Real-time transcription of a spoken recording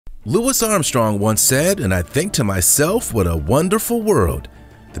Louis Armstrong once said, and I think to myself, what a wonderful world.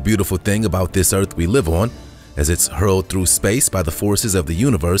 The beautiful thing about this earth we live on, as it's hurled through space by the forces of the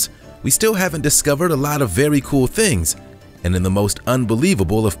universe, we still haven't discovered a lot of very cool things, and in the most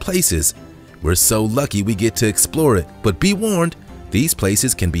unbelievable of places. We're so lucky we get to explore it, but be warned, these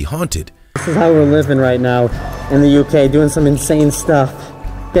places can be haunted. This is how we're living right now in the UK, doing some insane stuff,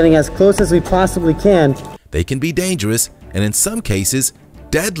 getting as close as we possibly can. They can be dangerous, and in some cases,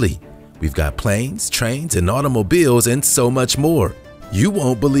 deadly. We've got planes, trains, and automobiles, and so much more. You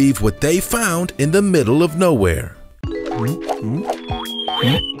won't believe what they found in the middle of nowhere.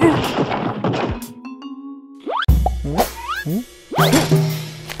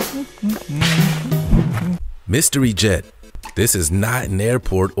 Mystery jet. This is not an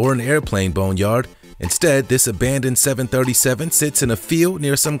airport or an airplane boneyard. Instead, this abandoned 737 sits in a field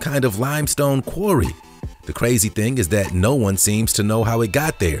near some kind of limestone quarry. The crazy thing is that no one seems to know how it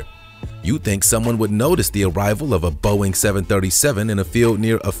got there. You'd think someone would notice the arrival of a Boeing 737 in a field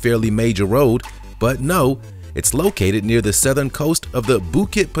near a fairly major road, but no, it's located near the southern coast of the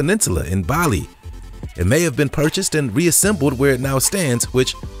Bukit Peninsula in Bali. It may have been purchased and reassembled where it now stands,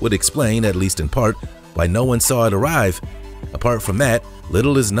 which would explain, at least in part, why no one saw it arrive. Apart from that,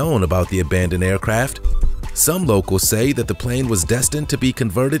 little is known about the abandoned aircraft. Some locals say that the plane was destined to be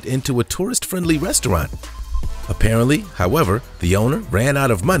converted into a tourist-friendly restaurant. Apparently, however, the owner ran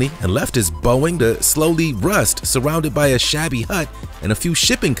out of money and left his Boeing to slowly rust, surrounded by a shabby hut and a few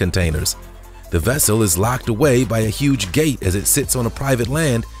shipping containers. The vessel is locked away by a huge gate as it sits on a private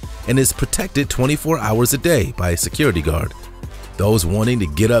land and is protected 24 hours a day by a security guard. Those wanting to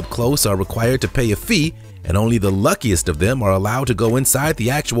get up close are required to pay a fee, and only the luckiest of them are allowed to go inside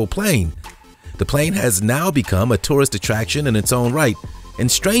the actual plane. The plane has now become a tourist attraction in its own right,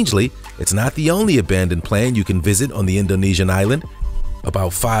 and strangely, it's not the only abandoned plane you can visit on the Indonesian island.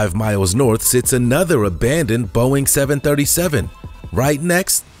 About 5 miles north sits another abandoned Boeing 737, right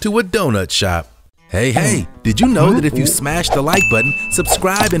next to a donut shop. Hey, did you know that if you smash the like button,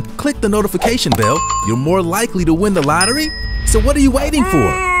 subscribe, and click the notification bell, you're more likely to win the lottery? So what are you waiting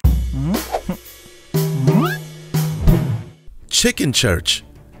for? Chicken Church.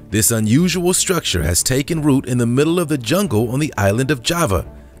 This unusual structure has taken root in the middle of the jungle on the island of Java,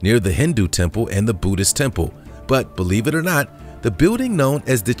 near the Hindu temple and the Buddhist temple. But believe it or not, the building known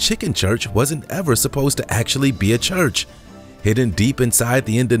as the Chicken Church wasn't ever supposed to actually be a church. Hidden deep inside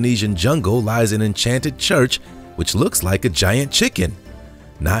the Indonesian jungle lies an enchanted church which looks like a giant chicken.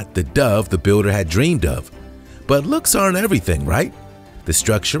 Not the dove the builder had dreamed of. But looks aren't everything, right? The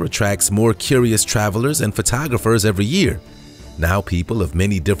structure attracts more curious travelers and photographers every year. Now people of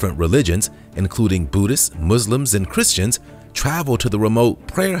many different religions, including Buddhists, Muslims, and Christians, travel to the remote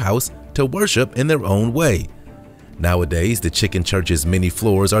prayer house to worship in their own way. Nowadays, the Chicken Church's many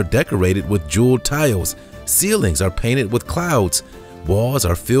floors are decorated with jeweled tiles, ceilings are painted with clouds, walls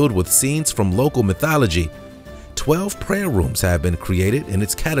are filled with scenes from local mythology. 12 prayer rooms have been created in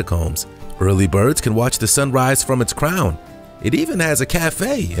its catacombs. Early birds can watch the sunrise from its crown. It even has a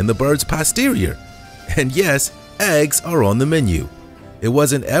cafe in the bird's posterior. And yes, eggs are on the menu. It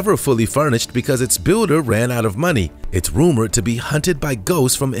wasn't ever fully furnished because its builder ran out of money. It's rumored to be hunted by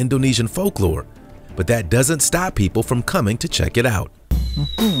ghosts from Indonesian folklore, but that doesn't stop people from coming to check it out.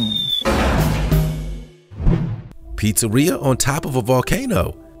 Pizzeria on top of a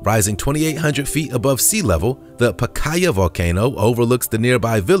volcano. Rising 2,800 feet above sea level, the Pacaya volcano overlooks the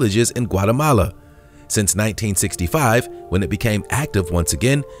nearby villages in Guatemala. Since 1965, when it became active once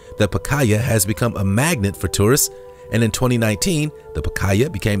again, the Pacaya has become a magnet for tourists, and in 2019, the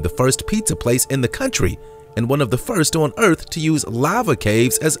Pacaya became the first pizza place in the country and one of the first on Earth to use lava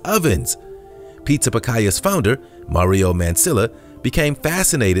caves as ovens. Pizza Pacaya's founder, Mario Mancilla, became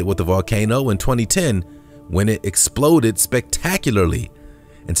fascinated with the volcano in 2010 when it exploded spectacularly.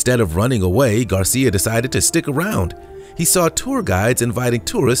 Instead of running away, Garcia decided to stick around. He saw tour guides inviting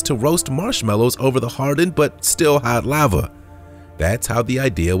tourists to roast marshmallows over the hardened but still hot lava. That's how the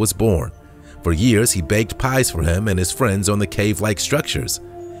idea was born. For years, he baked pies for him and his friends on the cave-like structures.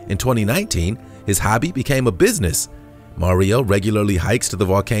 In 2019, his hobby became a business. Mario regularly hikes to the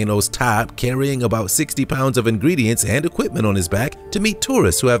volcano's top, carrying about 60 pounds of ingredients and equipment on his back to meet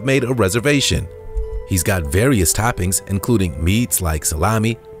tourists who have made a reservation. He's got various toppings, including meats like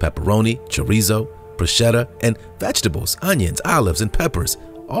salami, pepperoni, chorizo, bruschetta, and vegetables, onions, olives, and peppers.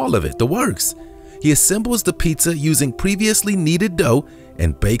 All of it, the works. He assembles the pizza using previously kneaded dough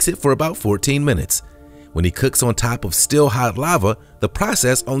and bakes it for about 14 minutes. When he cooks on top of still hot lava, the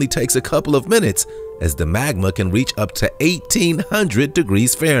process only takes a couple of minutes, as the magma can reach up to 1,800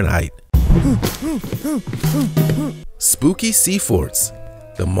 degrees Fahrenheit. Spooky sea forts.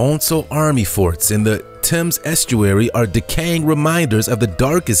 The Montceau Army forts in the Thames estuary are decaying reminders of the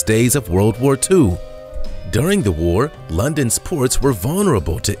darkest days of World War II. During the war, London's ports were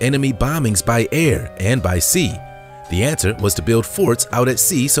vulnerable to enemy bombings by air and by sea. The answer was to build forts out at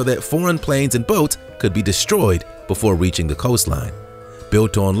sea so that foreign planes and boats could be destroyed before reaching the coastline.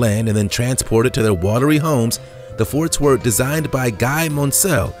 Built on land and then transported to their watery homes, the forts were designed by Guy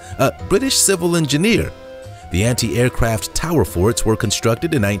Moncel, a British civil engineer. The anti-aircraft tower forts were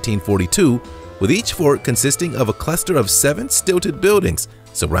constructed in 1942, with each fort consisting of a cluster of 7 stilted buildings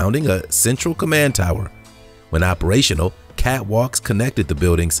surrounding a central command tower. When operational, catwalks connected the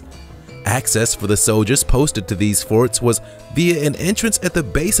buildings. Access for the soldiers posted to these forts was via an entrance at the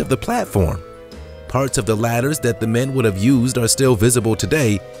base of the platform. Parts of the ladders that the men would have used are still visible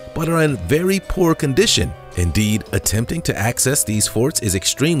today, but are in very poor condition. Indeed, attempting to access these forts is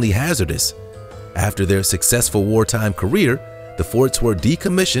extremely hazardous. After their successful wartime career, the forts were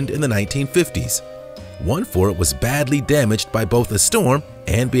decommissioned in the 1950s. One fort was badly damaged by both a storm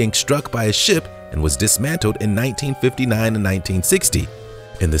and being struck by a ship and was dismantled in 1959 and 1960.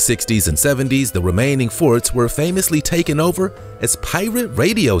 In the 60s and 70s, the remaining forts were famously taken over as pirate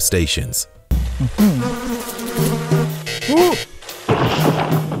radio stations.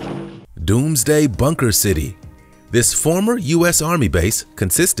 Doomsday Bunker City. This former U.S. Army base,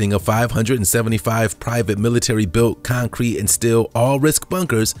 consisting of 575 private military-built concrete and steel all-risk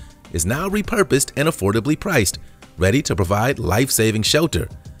bunkers, is now repurposed and affordably priced, ready to provide life-saving shelter.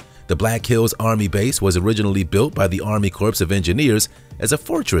 The Black Hills Army Base was originally built by the Army Corps of Engineers as a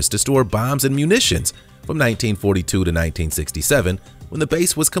fortress to store bombs and munitions from 1942 to 1967, when the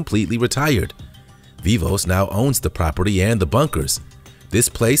base was completely retired. Vivos now owns the property and the bunkers. This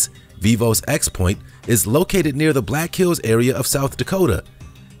place, Vivos X Point, is located near the Black Hills area of South Dakota.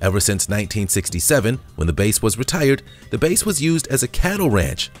 Ever since 1967, when the base was retired, the base was used as a cattle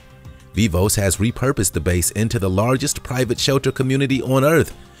ranch. Vivos has repurposed the base into the largest private shelter community on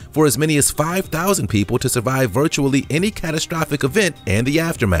Earth for as many as 5,000 people to survive virtually any catastrophic event and the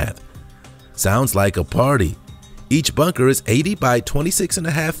aftermath. Sounds like a party. Each bunker is 80 by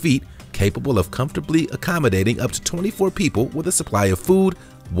 26.5 feet, capable of comfortably accommodating up to 24 people with a supply of food,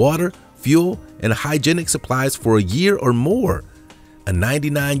 water, fuel, and hygienic supplies for a year or more. A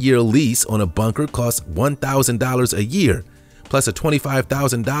 99-year lease on a bunker costs $1,000 a year, plus a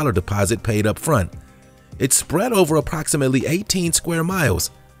 $25,000 deposit paid up front. It's spread over approximately 18 square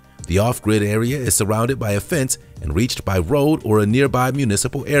miles. The off-grid area is surrounded by a fence and reached by road or a nearby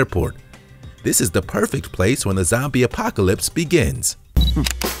municipal airport. This is the perfect place when the zombie apocalypse begins.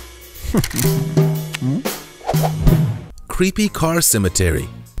 Creepy car cemetery.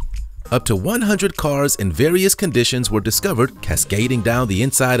 Up to 100 cars in various conditions were discovered cascading down the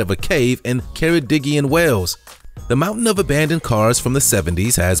inside of a cave in Ceredigion, Wales. The mountain of abandoned cars from the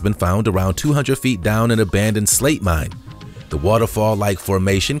 70s has been found around 200 feet down an abandoned slate mine. The waterfall-like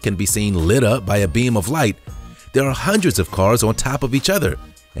formation can be seen lit up by a beam of light. There are hundreds of cars on top of each other,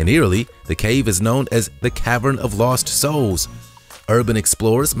 and eerily, the cave is known as the Cavern of Lost Souls. Urban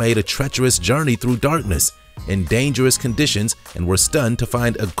explorers made a treacherous journey through darkness in dangerous conditions and were stunned to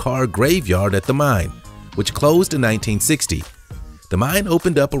find a car graveyard at the mine, which closed in 1960. The mine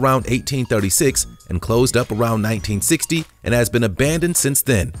opened up around 1836 and closed up around 1960 and has been abandoned since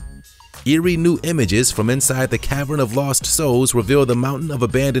then. Eerie new images from inside the Cavern of Lost Souls reveal the mountain of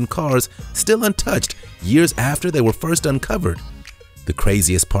abandoned cars still untouched years after they were first uncovered. The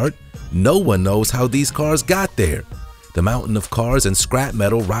craziest part, no one knows how these cars got there. The mountain of cars and scrap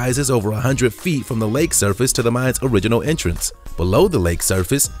metal rises over 100 feet from the lake surface to the mine's original entrance. Below the lake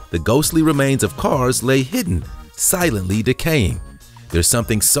surface, the ghostly remains of cars lay hidden, silently decaying. There's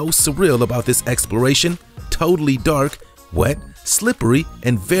something so surreal about this exploration, totally dark, wet, slippery,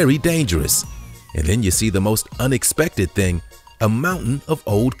 and very dangerous. And then you see the most unexpected thing, a mountain of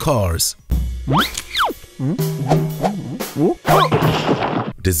old cars.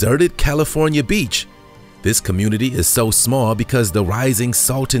 Deserted California Beach. This community is so small because the rising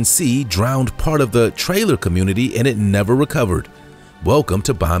Salton Sea drowned part of the trailer community and it never recovered. Welcome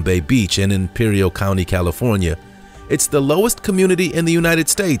to Bombay Beach in Imperial County, California. It's the lowest community in the United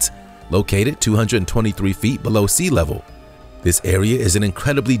States, located 223 feet below sea level. This area is an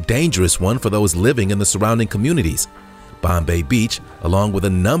incredibly dangerous one for those living in the surrounding communities. Bombay Beach, along with a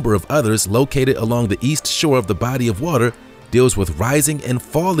number of others located along the east shore of the body of water, deals with rising and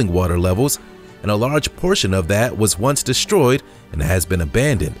falling water levels, and a large portion of that was once destroyed and has been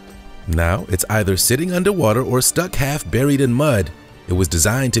abandoned. Now it's either sitting underwater or stuck half buried in mud. It was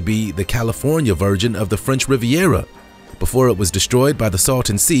designed to be the California version of the French Riviera. Before it was destroyed by the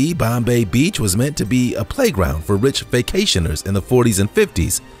Salton Sea, Bombay Beach was meant to be a playground for rich vacationers in the 40s and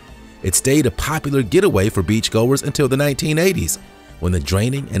 50s. It stayed a popular getaway for beachgoers until the 1980s, when the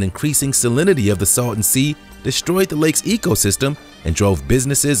draining and increasing salinity of the Salton Sea destroyed the lake's ecosystem and drove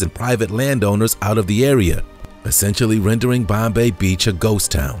businesses and private landowners out of the area, essentially rendering Bombay Beach a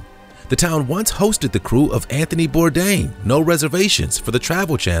ghost town. The town once hosted the crew of Anthony Bourdain, No Reservations, for the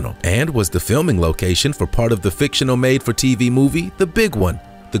Travel Channel, and was the filming location for part of the fictional made-for-TV movie The Big One,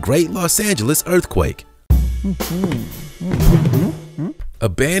 The Great Los Angeles Earthquake.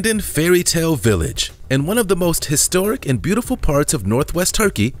 Abandoned fairy tale village. In one of the most historic and beautiful parts of northwest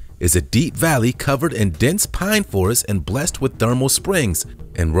Turkey is a deep valley covered in dense pine forests and blessed with thermal springs,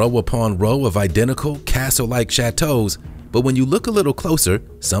 and row upon row of identical castle-like chateaus. But when you look a little closer,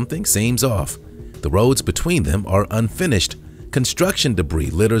 something seems off. The roads between them are unfinished, construction debris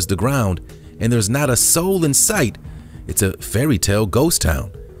litters the ground, and there's not a soul in sight. It's a fairy tale ghost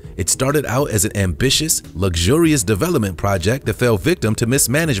town. It started out as an ambitious, luxurious development project that fell victim to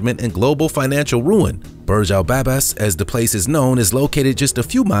mismanagement and global financial ruin. Burj Al Babas, as the place is known, is located just a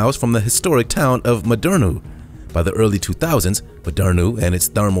few miles from the historic town of Madernu. By the early 2000s, Madernu and its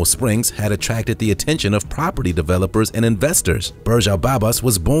thermal springs had attracted the attention of property developers and investors. Burj Al Babas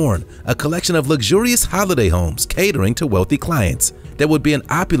was born, a collection of luxurious holiday homes catering to wealthy clients. There would be an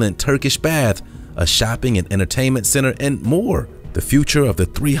opulent Turkish bath, a shopping and entertainment center, and more. The future of the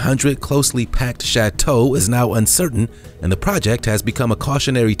 300 closely packed chateau is now uncertain, and the project has become a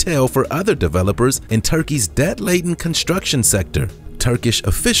cautionary tale for other developers in Turkey's debt-laden construction sector. Turkish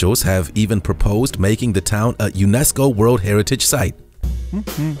officials have even proposed making the town a UNESCO World Heritage Site.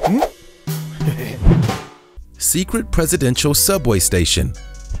 Secret presidential subway station.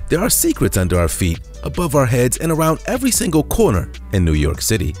 There are secrets under our feet, above our heads, and around every single corner in New York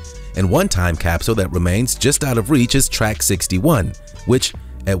City. And one time capsule that remains just out of reach is Track 61, which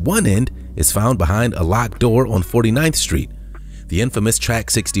at one end is found behind a locked door on 49th Street. The infamous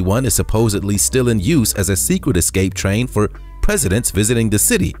Track 61 is supposedly still in use as a secret escape train for presidents visiting the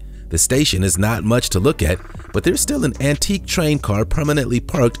city. The station is not much to look at, but there's still an antique train car permanently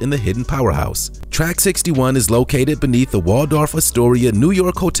parked in the hidden powerhouse. Track 61 is located beneath the Waldorf Astoria New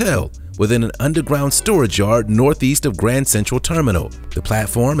York Hotel, within an underground storage yard northeast of Grand Central Terminal. The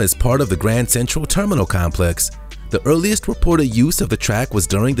platform is part of the Grand Central Terminal complex. The earliest reported use of the track was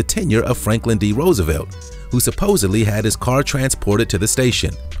during the tenure of Franklin D. Roosevelt, who supposedly had his car transported to the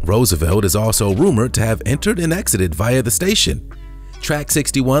station. Roosevelt is also rumored to have entered and exited via the station. Track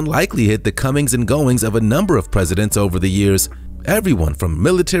 61 likely hit the comings and goings of a number of presidents over the years. Everyone from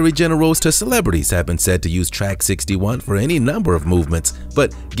military generals to celebrities have been said to use Track 61 for any number of movements,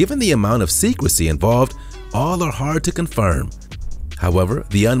 but given the amount of secrecy involved, all are hard to confirm. However,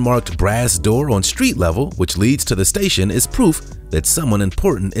 the unmarked brass door on street level, which leads to the station, is proof that someone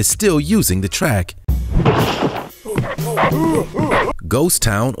important is still using the track. Ghost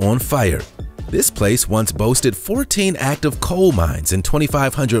town on fire. This place once boasted 14 active coal mines and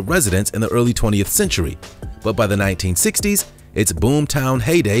 2,500 residents in the early 20th century, but by the 1960s, its boomtown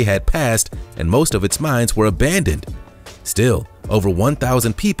heyday had passed and most of its mines were abandoned. Still, over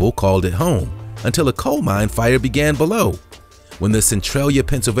 1,000 people called it home until a coal mine fire began below. When the Centralia,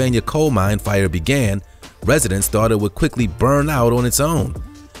 Pennsylvania coal mine fire began, residents thought it would quickly burn out on its own.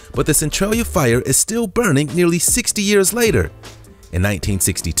 But the Centralia fire is still burning nearly 60 years later. In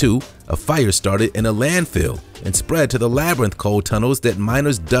 1962, a fire started in a landfill and spread to the labyrinth coal tunnels that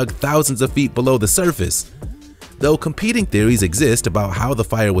miners dug thousands of feet below the surface. Though competing theories exist about how the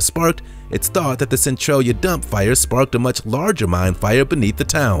fire was sparked, it's thought that the Centralia dump fire sparked a much larger mine fire beneath the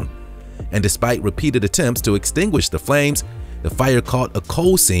town. And despite repeated attempts to extinguish the flames, the fire caught a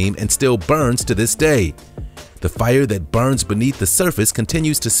coal seam and still burns to this day. The fire that burns beneath the surface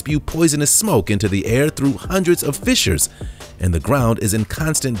continues to spew poisonous smoke into the air through hundreds of fissures, and the ground is in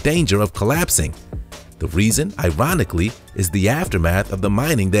constant danger of collapsing. The reason, ironically, is the aftermath of the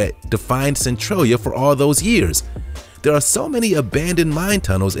mining that defined Centralia for all those years. There are so many abandoned mine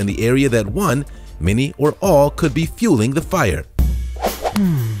tunnels in the area that one, many, or all could be fueling the fire.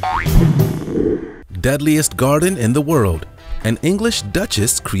 Deadliest garden in the world. An English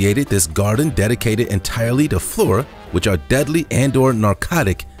duchess created this garden dedicated entirely to flora, which are deadly and/or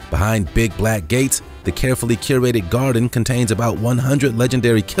narcotic. Behind big black gates, the carefully curated garden contains about 100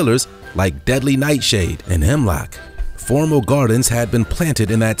 legendary killers like deadly nightshade and hemlock. Formal gardens had been planted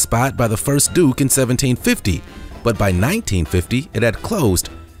in that spot by the first Duke in 1750, but by 1950 it had closed.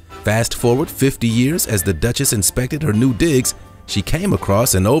 Fast forward 50 years, as the Duchess inspected her new digs, she came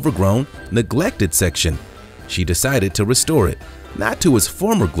across an overgrown, neglected section. She decided to restore it, not to its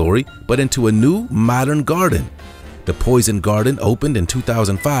former glory, but into a new, modern garden. The Poison Garden opened in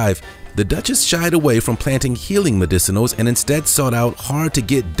 2005. The Duchess shied away from planting healing medicinals and instead sought out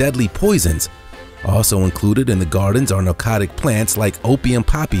hard-to-get deadly poisons. Also included in the gardens are narcotic plants like opium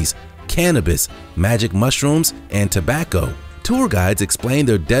poppies, cannabis, magic mushrooms, and tobacco. Tour guides explain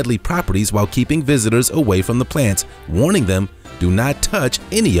their deadly properties while keeping visitors away from the plants, warning them, do not touch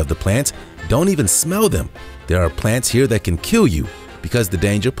any of the plants, don't even smell them. There are plants here that can kill you. Because the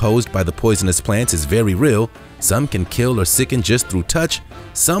danger posed by the poisonous plants is very real, some can kill or sicken just through touch,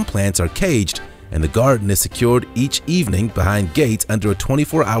 some plants are caged, and the garden is secured each evening behind gates under a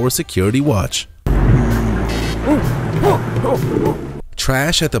 24-hour security watch.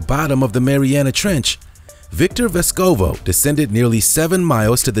 Trash at the bottom of the Mariana Trench. Victor Vescovo descended nearly 7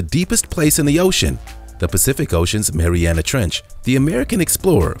 miles to the deepest place in the ocean, the Pacific Ocean's Mariana Trench. The American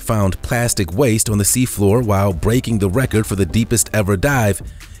explorer found plastic waste on the seafloor while breaking the record for the deepest ever dive.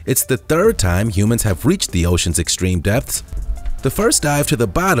 It's the third time humans have reached the ocean's extreme depths. The first dive to the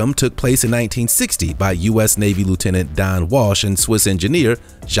bottom took place in 1960 by U.S. Navy Lieutenant Don Walsh and Swiss engineer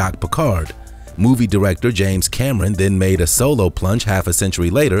Jacques Piccard. Movie director James Cameron then made a solo plunge half a century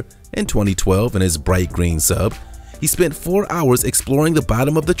later, in 2012 in his bright green sub. He spent 4 hours exploring the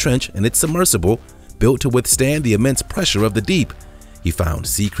bottom of the trench and its submersible, built to withstand the immense pressure of the deep. He found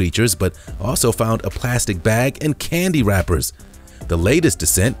sea creatures, but also found a plastic bag and candy wrappers. The latest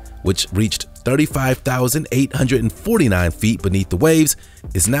descent, which reached 35,849 feet beneath the waves,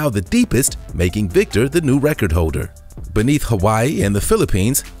 is now the deepest, making Victor the new record holder. Beneath Hawaii and the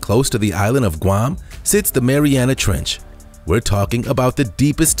Philippines, close to the island of Guam, sits the Mariana Trench. We're talking about the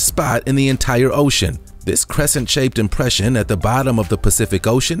deepest spot in the entire ocean. This crescent-shaped impression at the bottom of the Pacific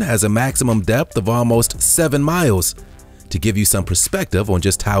Ocean has a maximum depth of almost 7 miles. To give you some perspective on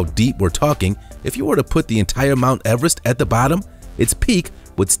just how deep we're talking, if you were to put the entire Mount Everest at the bottom, its peak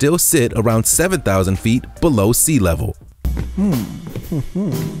would still sit around 7,000 feet below sea level.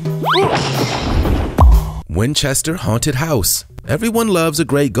 Winchester Haunted House. Everyone loves a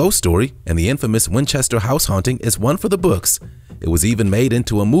great ghost story, and the infamous Winchester house haunting is one for the books. It was even made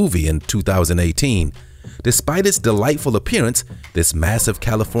into a movie in 2018. Despite its delightful appearance, this massive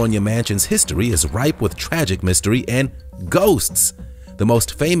California mansion's history is ripe with tragic mystery and ghosts. The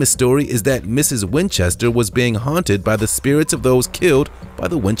most famous story is that Mrs. Winchester was being haunted by the spirits of those killed by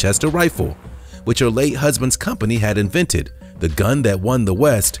the Winchester rifle, which her late husband's company had invented, the gun that won the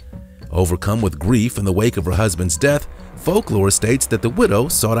West. Overcome with grief in the wake of her husband's death, folklore states that the widow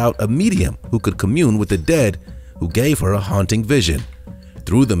sought out a medium who could commune with the dead, who gave her a haunting vision.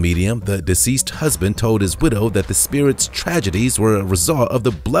 Through the medium, the deceased husband told his widow that the spirit's tragedies were a result of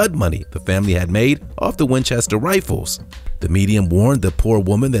the blood money the family had made off the Winchester rifles. The medium warned the poor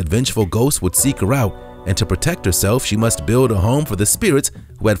woman that vengeful ghosts would seek her out, and to protect herself, she must build a home for the spirits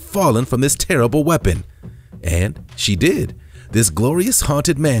who had fallen from this terrible weapon. And she did. This glorious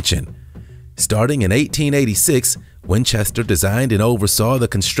haunted mansion. Starting in 1886, Winchester designed and oversaw the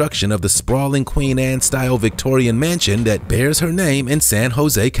construction of the sprawling Queen Anne-style Victorian mansion that bears her name in San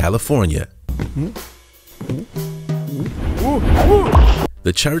Jose, California.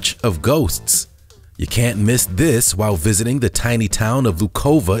 The Church of Ghosts. You can't miss this while visiting the tiny town of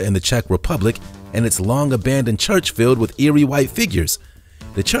Lukova in the Czech Republic and its long-abandoned church filled with eerie white figures.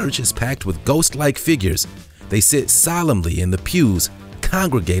 The church is packed with ghost-like figures. They sit solemnly in the pews,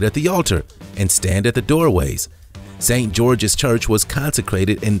 congregate at the altar, and stand at the doorways. St. George's Church was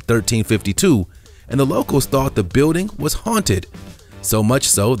consecrated in 1352, and the locals thought the building was haunted. So much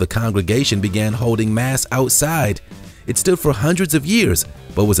so, the congregation began holding mass outside. It stood for hundreds of years,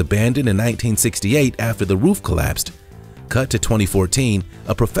 but was abandoned in 1968 after the roof collapsed. Cut to 2014,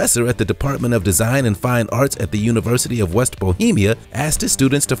 a professor at the Department of Design and Fine Arts at the University of West Bohemia asked his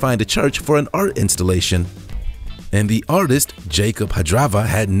students to find a church for an art installation. And the artist, Jacob Hadrava,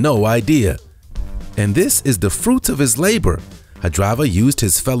 had no idea. And this is the fruits of his labor. Hadrava used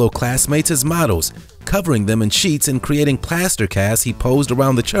his fellow classmates as models, covering them in sheets and creating plaster casts he posed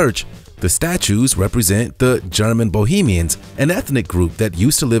around the church. The statues represent the German Bohemians, an ethnic group that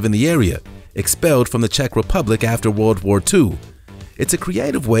used to live in the area, expelled from the Czech Republic after World War II. It's a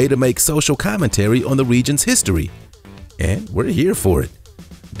creative way to make social commentary on the region's history. And we're here for it.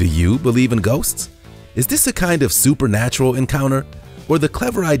 Do you believe in ghosts? Is this a kind of supernatural encounter, or the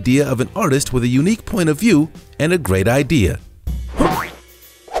clever idea of an artist with a unique point of view and a great idea?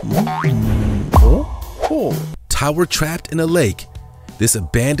 Tower trapped in a lake. This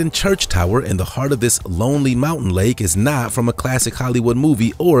abandoned church tower in the heart of this lonely mountain lake is not from a classic Hollywood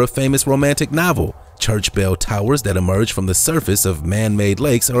movie or a famous romantic novel. Church bell towers that emerge from the surface of man-made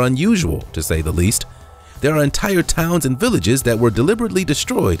lakes are unusual, to say the least. there are entire towns and villages that were deliberately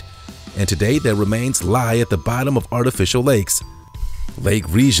destroyed, and today their remains lie at the bottom of artificial lakes. Lake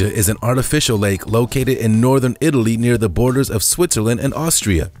Regia is an artificial lake located in northern Italy near the borders of Switzerland and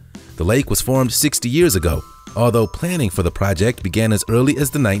Austria. The lake was formed 60 years ago, although planning for the project began as early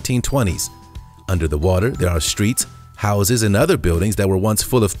as the 1920s. Under the water, there are streets, houses, and other buildings that were once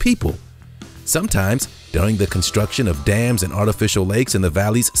full of people. Sometimes, during the construction of dams and artificial lakes in the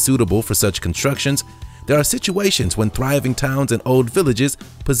valleys suitable for such constructions, there are situations when thriving towns and old villages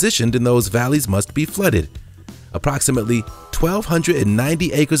positioned in those valleys must be flooded. Approximately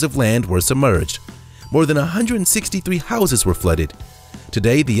 1,290 acres of land were submerged. More than 163 houses were flooded.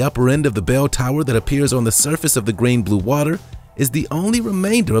 Today, the upper end of the bell tower that appears on the surface of the green-blue water is the only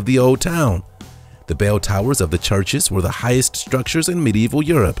remainder of the old town. The bell towers of the churches were the highest structures in medieval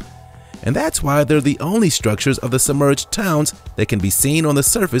Europe, and that's why they're the only structures of the submerged towns that can be seen on the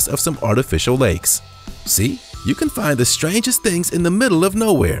surface of some artificial lakes. See, you can find the strangest things in the middle of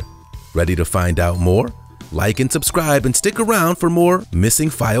nowhere. Ready to find out more? Like and subscribe and stick around for more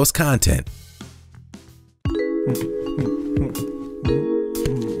Missing Files content.